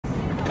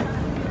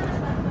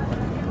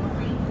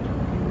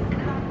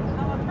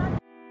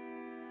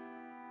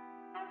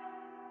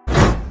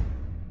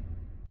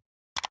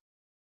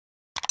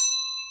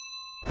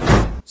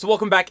So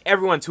welcome back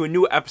everyone to a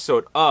new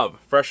episode of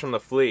Fresh from the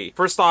Flea.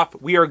 First off,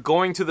 we are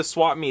going to the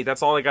swap meet.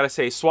 That's all I gotta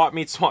say. Swap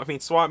meet, swap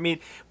meet, swap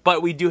meet.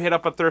 But we do hit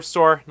up a thrift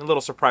store. A little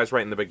surprise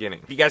right in the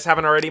beginning. If you guys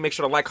haven't already, make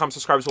sure to like, comment,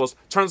 subscribe, as well as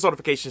turn on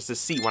notifications to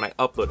see when I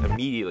upload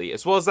immediately.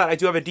 As well as that, I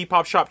do have a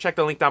Depop shop. Check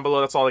the link down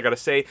below. That's all I gotta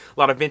say. A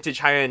lot of vintage,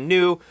 high-end,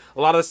 new.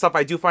 A lot of the stuff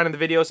I do find in the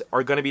videos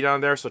are gonna be down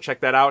there, so check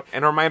that out.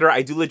 And a reminder,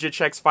 I do legit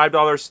checks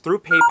 $5 through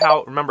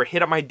PayPal. Remember,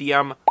 hit up my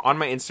DM on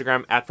my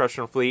Instagram at Fresh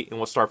from the Flea, and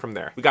we'll start from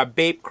there. We got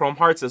Bape, Chrome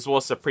Hearts, as well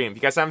as Supreme. If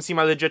you guys haven't seen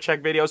my legit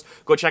check videos,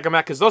 go check them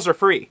out because those are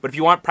free. But if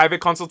you want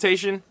private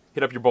consultation,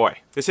 hit up your boy.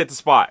 Let's hit the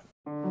spot.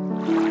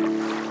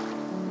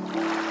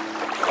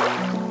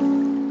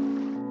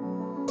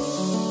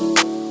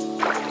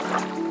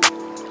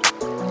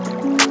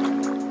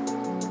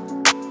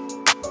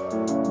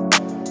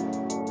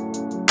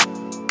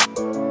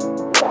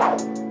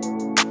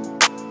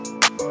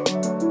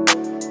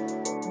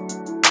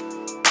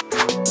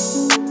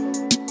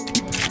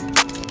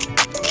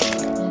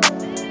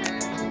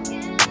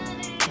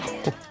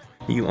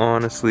 You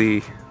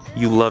honestly,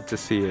 you love to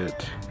see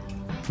it.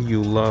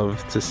 You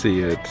love to see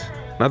it.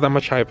 Not that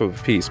much hype of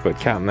a piece, but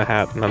Cat in the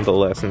Hat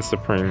nonetheless and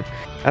Supreme.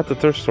 At the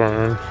thrift store,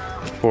 man,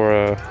 for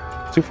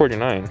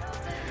 $2.49.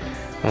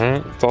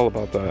 Alright, it's all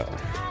about that.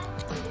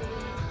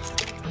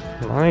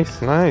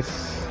 Nice,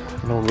 nice.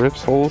 No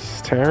rips,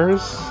 holes,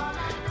 tears.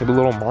 Maybe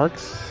little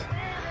marks.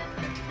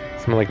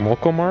 Some like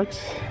mocha marks.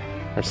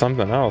 Or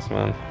something else,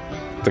 man.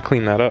 To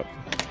clean that up.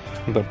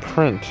 The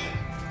print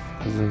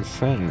is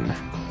insane.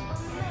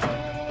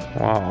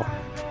 Wow.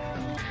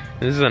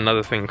 This is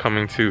another thing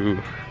coming to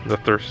the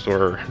thrift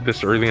store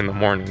this early in the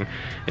morning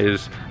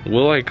is,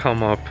 will I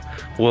come up,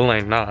 will I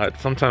not?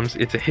 Sometimes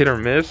it's a hit or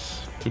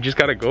miss. You just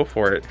gotta go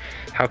for it.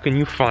 How can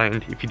you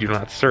find if you do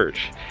not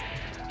search?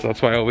 So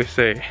that's why I always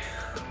say,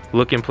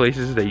 look in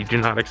places that you do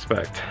not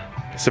expect.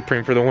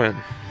 Supreme for the win.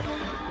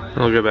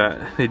 Look at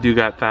that. They do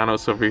got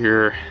Thanos over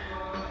here.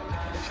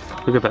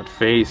 Look at that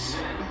face.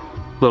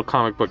 A little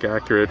comic book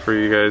accurate for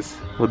you guys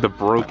with the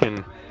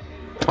broken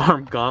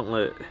arm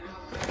gauntlet.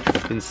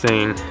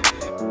 Insane.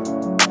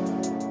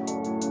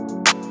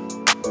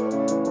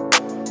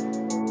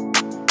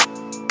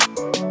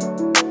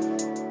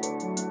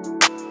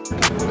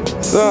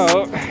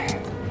 So,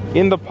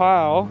 in the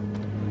pile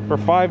for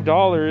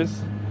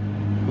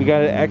 $5, we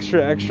got an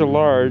extra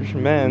large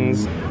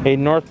men's, a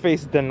North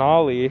Face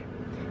Denali,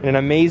 an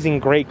amazing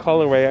great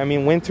colorway. I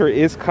mean, winter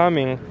is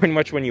coming. Pretty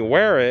much when you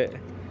wear it,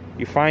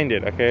 you find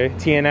it, okay?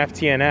 TNF,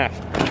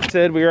 TNF.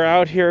 Said we were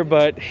out here,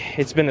 but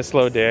it's been a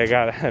slow day. I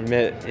gotta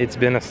admit, it's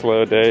been a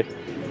slow day.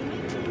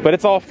 But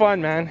it's all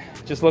fun, man.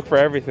 Just look for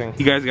everything.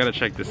 You guys gotta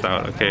check this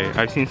out, okay?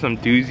 I've seen some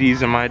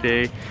doozies in my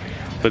day,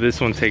 but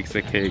this one takes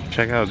the cake.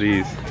 Check out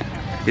these.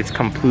 It's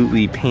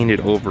completely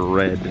painted over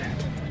red.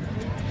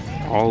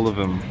 All of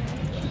them.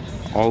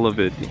 All of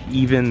it.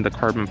 Even the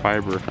carbon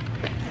fiber,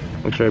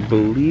 which I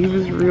believe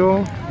is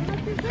real.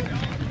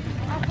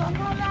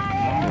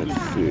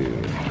 Let's see.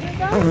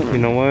 You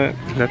know what?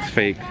 That's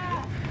fake.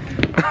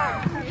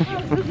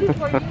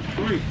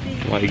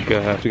 Like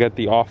we got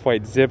the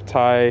off-white zip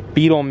tie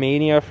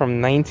Beatlemania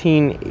from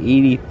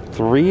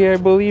 1983, I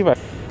believe.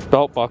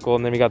 Belt buckle,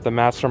 and then we got the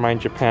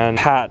Mastermind Japan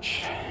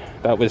patch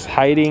that was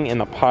hiding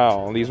in a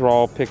pile. These were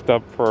all picked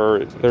up for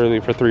literally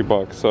for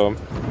 $3. So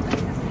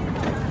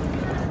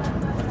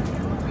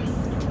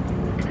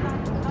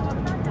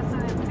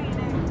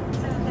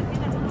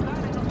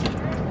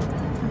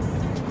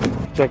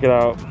check it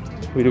out.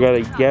 We do got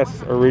a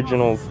Guess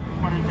Originals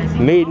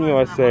made in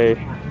USA,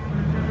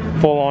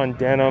 full-on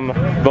denim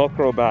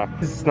Velcro back.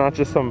 It's not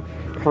just some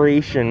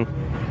creation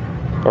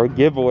or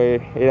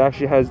giveaway. It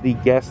actually has the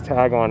Guess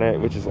tag on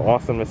it, which is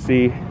awesome to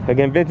see.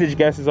 Again, vintage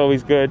Guess is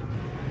always good,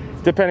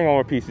 depending on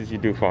what pieces you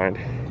do find.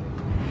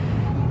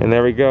 And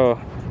there we go,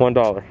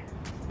 $1.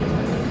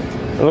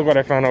 And look what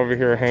I found over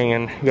here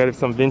hanging. We got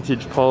some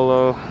vintage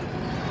polo.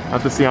 I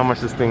have to see how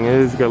much this thing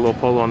is. Got a little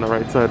polo on the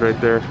right side right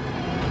there.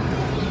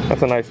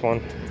 That's a nice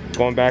one.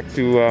 Going back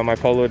to my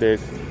polo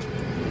days.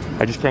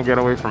 I just can't get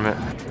away from it.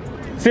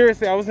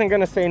 Seriously, I wasn't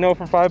gonna say no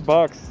for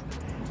 $5.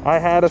 I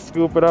had to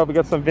scoop it up. We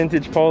got some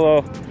vintage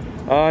polo,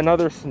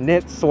 another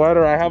knit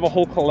sweater. I have a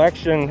whole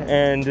collection,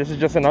 and this is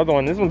just another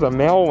one. This one's a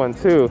male one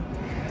too.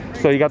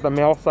 So you got the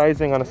male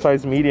sizing on a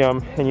size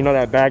medium, and you know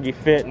that baggy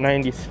fit,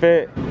 90s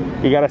fit.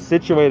 You gotta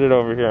situate it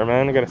over here,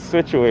 man. You gotta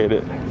situate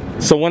it.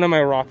 So when am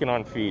I rocking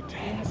on feet?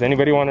 Does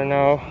anybody wanna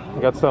know? I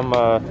got some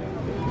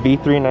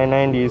B3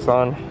 990s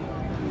on.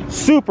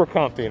 Super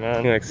comfy,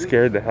 man. You like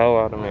scared the hell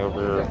out of me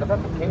over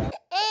here.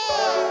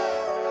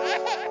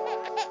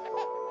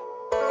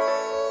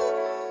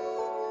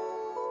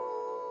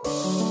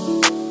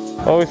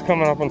 Always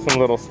coming up on some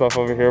little stuff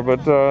over here, but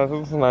this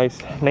was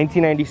nice.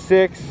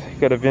 1996,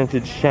 got a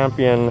vintage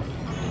Champion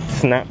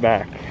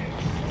snapback.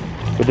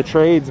 With the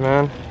trades,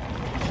 man.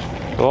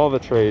 With all the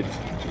trades.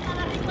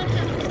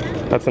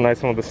 That's a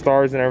nice one with the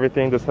stars and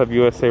everything. Just have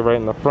USA right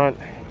in the front.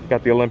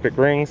 Got the Olympic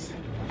rings.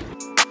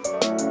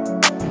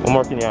 What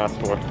more can you ask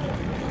for?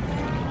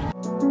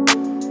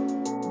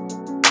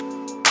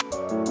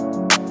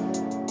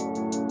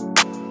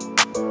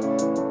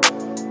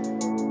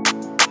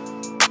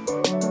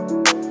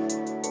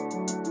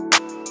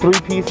 3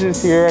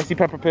 pieces here. I see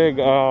Peppa Pig.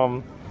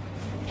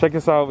 Check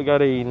this out. We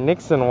got a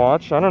Nixon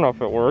watch. I don't know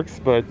if it works,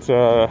 but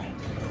the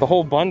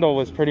whole bundle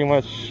was pretty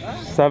much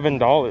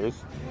 $7.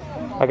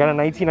 I got a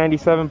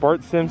 1997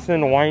 Bart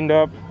Simpson wind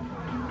up.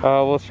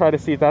 Let's try to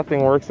see if that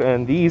thing works.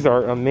 And these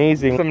are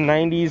amazing. Some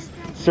 90s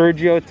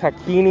Sergio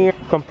Tacchini,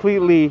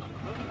 completely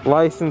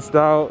licensed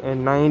out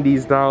and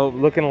 90s out,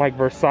 looking like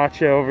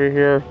Versace over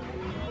here.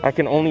 I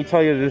can only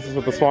tell you this is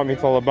what the swap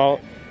meet's all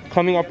about.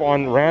 Coming up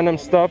on random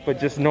stuff, but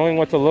just knowing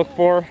what to look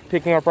for,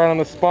 picking up right on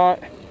the spot,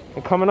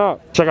 and coming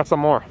up. Check out some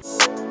more.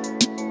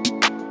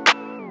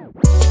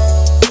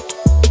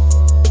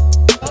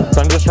 So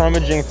I'm just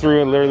rummaging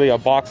through literally a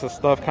box of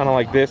stuff, kind of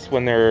like this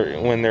when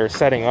they're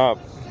setting up,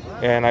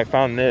 and I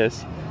found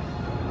this.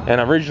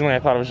 And originally I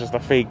thought it was just a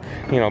fake,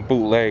 you know,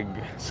 bootleg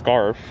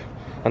scarf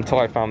until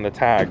I found the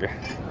tag.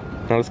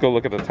 Now let's go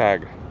look at the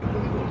tag.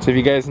 So if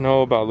you guys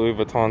know about Louis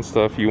Vuitton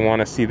stuff, you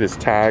want to see this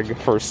tag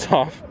first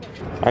off.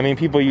 I mean,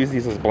 people use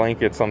these as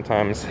blankets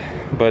sometimes,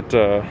 but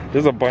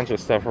there's a bunch of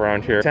stuff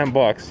around here. 10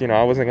 bucks, you know,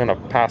 I wasn't gonna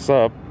pass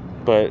up,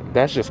 but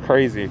that's just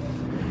crazy.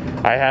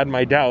 I had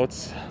my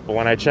doubts, but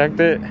when I checked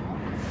it,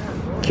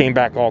 came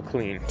back all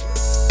clean.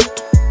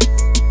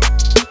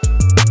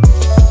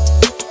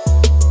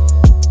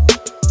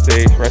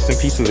 Say rest in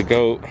peace to the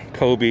GOAT,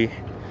 Kobe.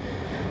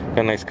 Got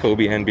a nice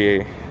Kobe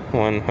NBA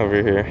one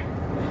over here.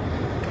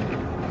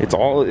 It's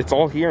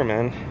all here,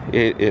 man.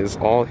 It is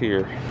all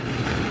here.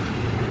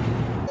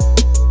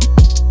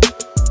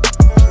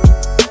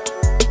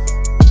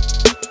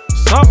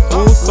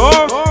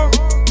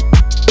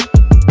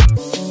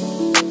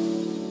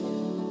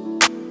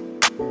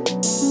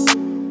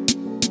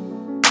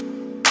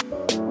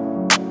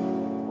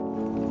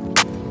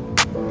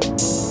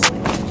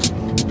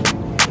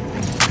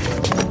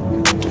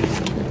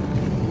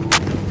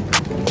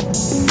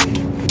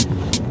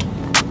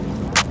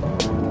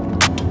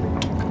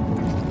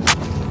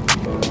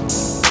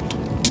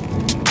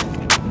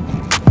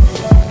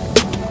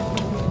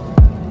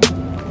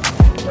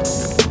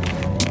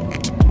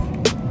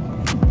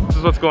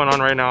 What's going on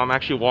right now. I'm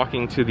actually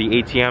walking to the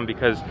ATM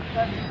because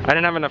I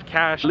didn't have enough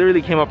cash.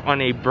 Literally came up on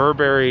a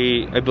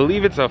Burberry, I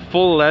believe it's a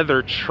full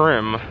leather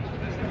trim,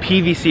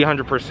 PVC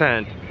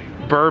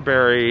 100%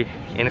 Burberry,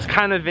 and it's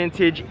kind of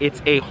vintage.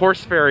 It's a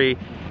Horse Ferry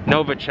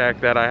Novacek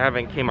that I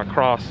haven't came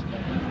across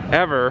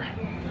ever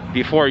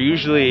before.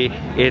 Usually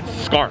it's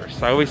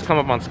scarves. I always come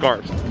up on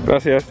scarves.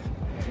 Gracias.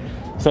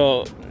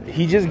 So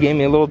he just gave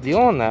me a little deal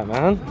on that,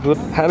 man.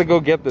 Had to go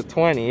get the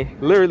 20.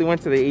 Literally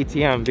went to the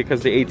ATM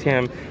because the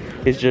ATM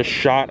is just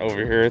shot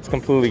over here. It's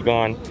completely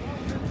gone.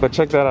 But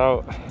check that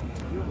out.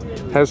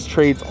 Has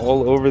trades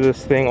all over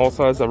this thing.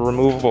 Also has a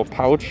removable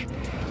pouch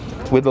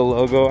with the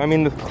logo. I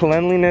mean, the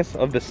cleanliness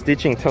of the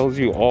stitching tells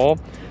you all.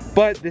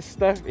 But this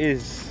stuff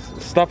is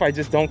stuff I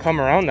just don't come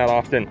around that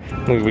often.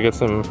 Look, we got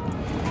some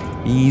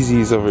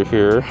Yeezys over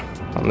here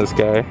on this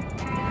guy.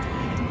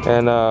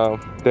 And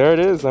there it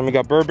is. I mean, we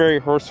got Burberry,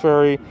 Horse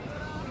Ferry.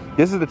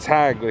 This is the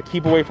tag, the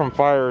keep away from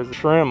fires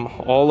trim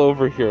all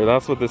over here.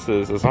 That's what this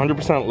is. It's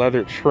 100%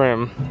 leather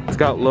trim. It's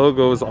got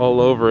logos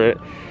all over it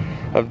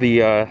of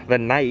the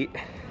knight.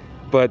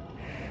 But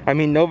I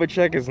mean,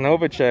 Novacek is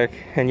Novacek,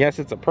 and yes,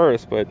 it's a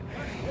purse, but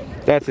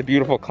that's a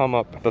beautiful come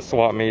up the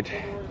swap meet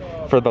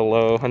for the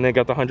low. And they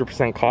got the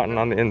 100% cotton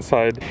on the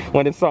inside.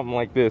 When it's something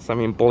like this, I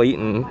mean,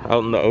 blatant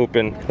out in the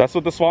open. That's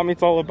what the swap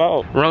meet's all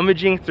about.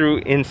 Rummaging through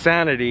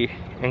insanity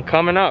and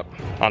coming up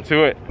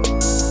onto it.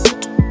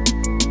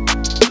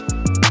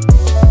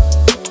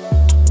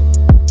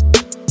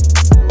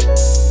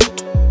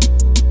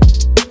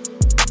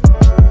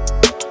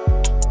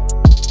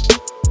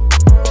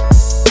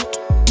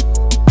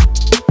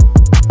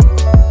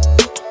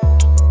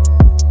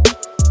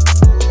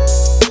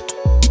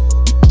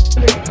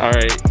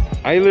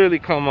 I literally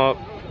come up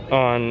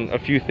on a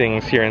few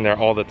things here and there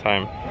all the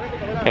time.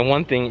 And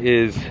one thing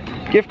is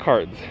gift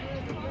cards,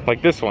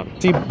 like this one.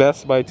 See,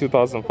 Best Buy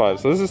 2005.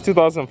 So this is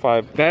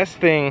 2005. Best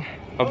thing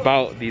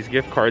about these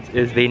gift cards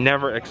is they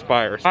never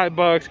expire.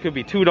 $5, could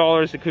be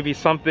 $2, it could be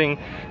something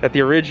that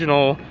the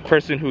original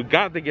person who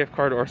got the gift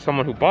card or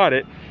someone who bought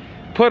it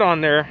put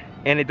on there,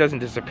 and it doesn't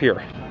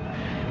disappear.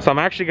 So I'm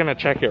actually gonna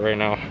check it right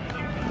now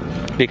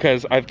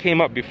because I've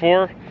came up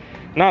before,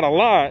 not a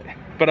lot,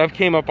 but I've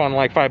came up on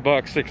like $5,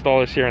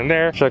 $6 here and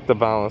there. Check the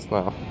balance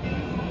now.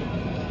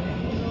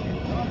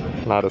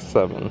 Not a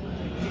 7.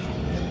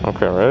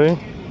 Okay, ready?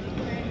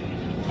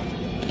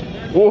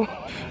 Whoa.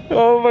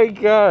 Oh my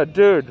god,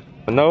 dude.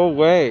 No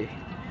way.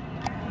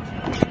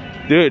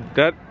 Dude,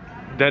 that's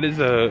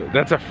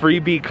a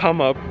freebie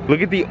come up.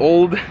 Look at the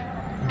old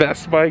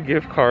Best Buy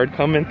gift card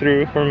coming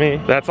through for me.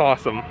 That's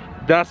awesome.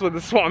 That's what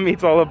the swap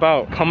meet's all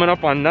about. Coming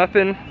up on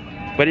nothing,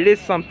 but it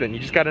is something. You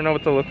just gotta know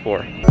what to look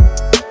for.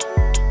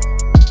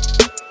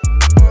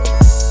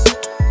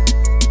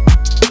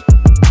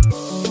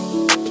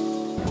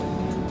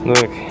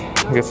 Look,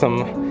 we got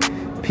some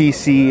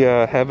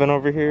PC heaven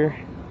over here.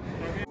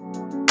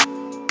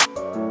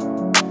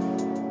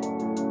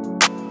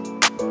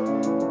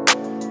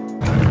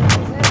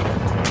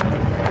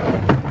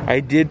 I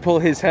did pull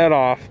his head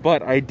off,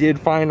 but I did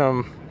find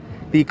him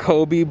the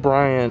Kobe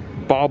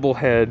Bryant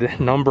bobblehead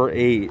number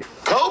 8.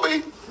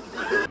 Kobe!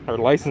 Or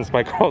licensed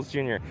by Carl's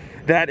Jr.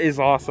 That is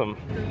awesome.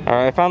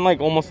 I found like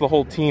almost the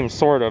whole team,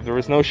 sort of. There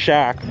was no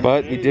Shaq,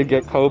 but we did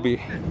get Kobe.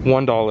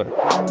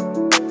 $1.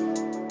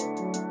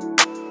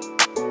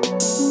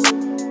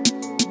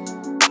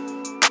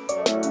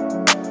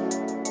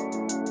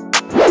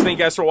 Thank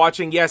you guys for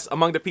watching. Yes,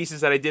 among the pieces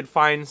that I did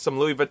find, some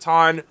Louis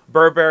Vuitton,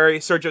 Burberry,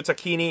 Sergio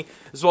Tacchini,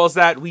 as well as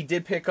that we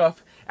did pick up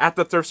at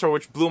the thrift store,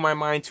 which blew my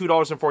mind.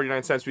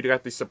 $2.49. We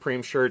got the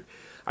Supreme shirt.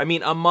 I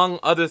mean, among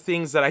other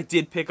things that I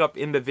did pick up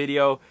in the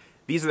video,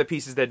 these are the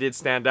pieces that did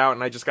stand out,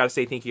 and I just gotta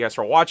say thank you guys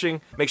for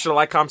watching. Make sure to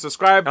like, comment,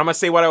 subscribe. And I'm gonna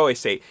say what I always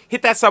say.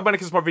 Hit that sub button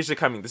because more videos are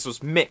coming. This was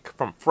Mick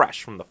from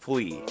Fresh from the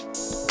Flea.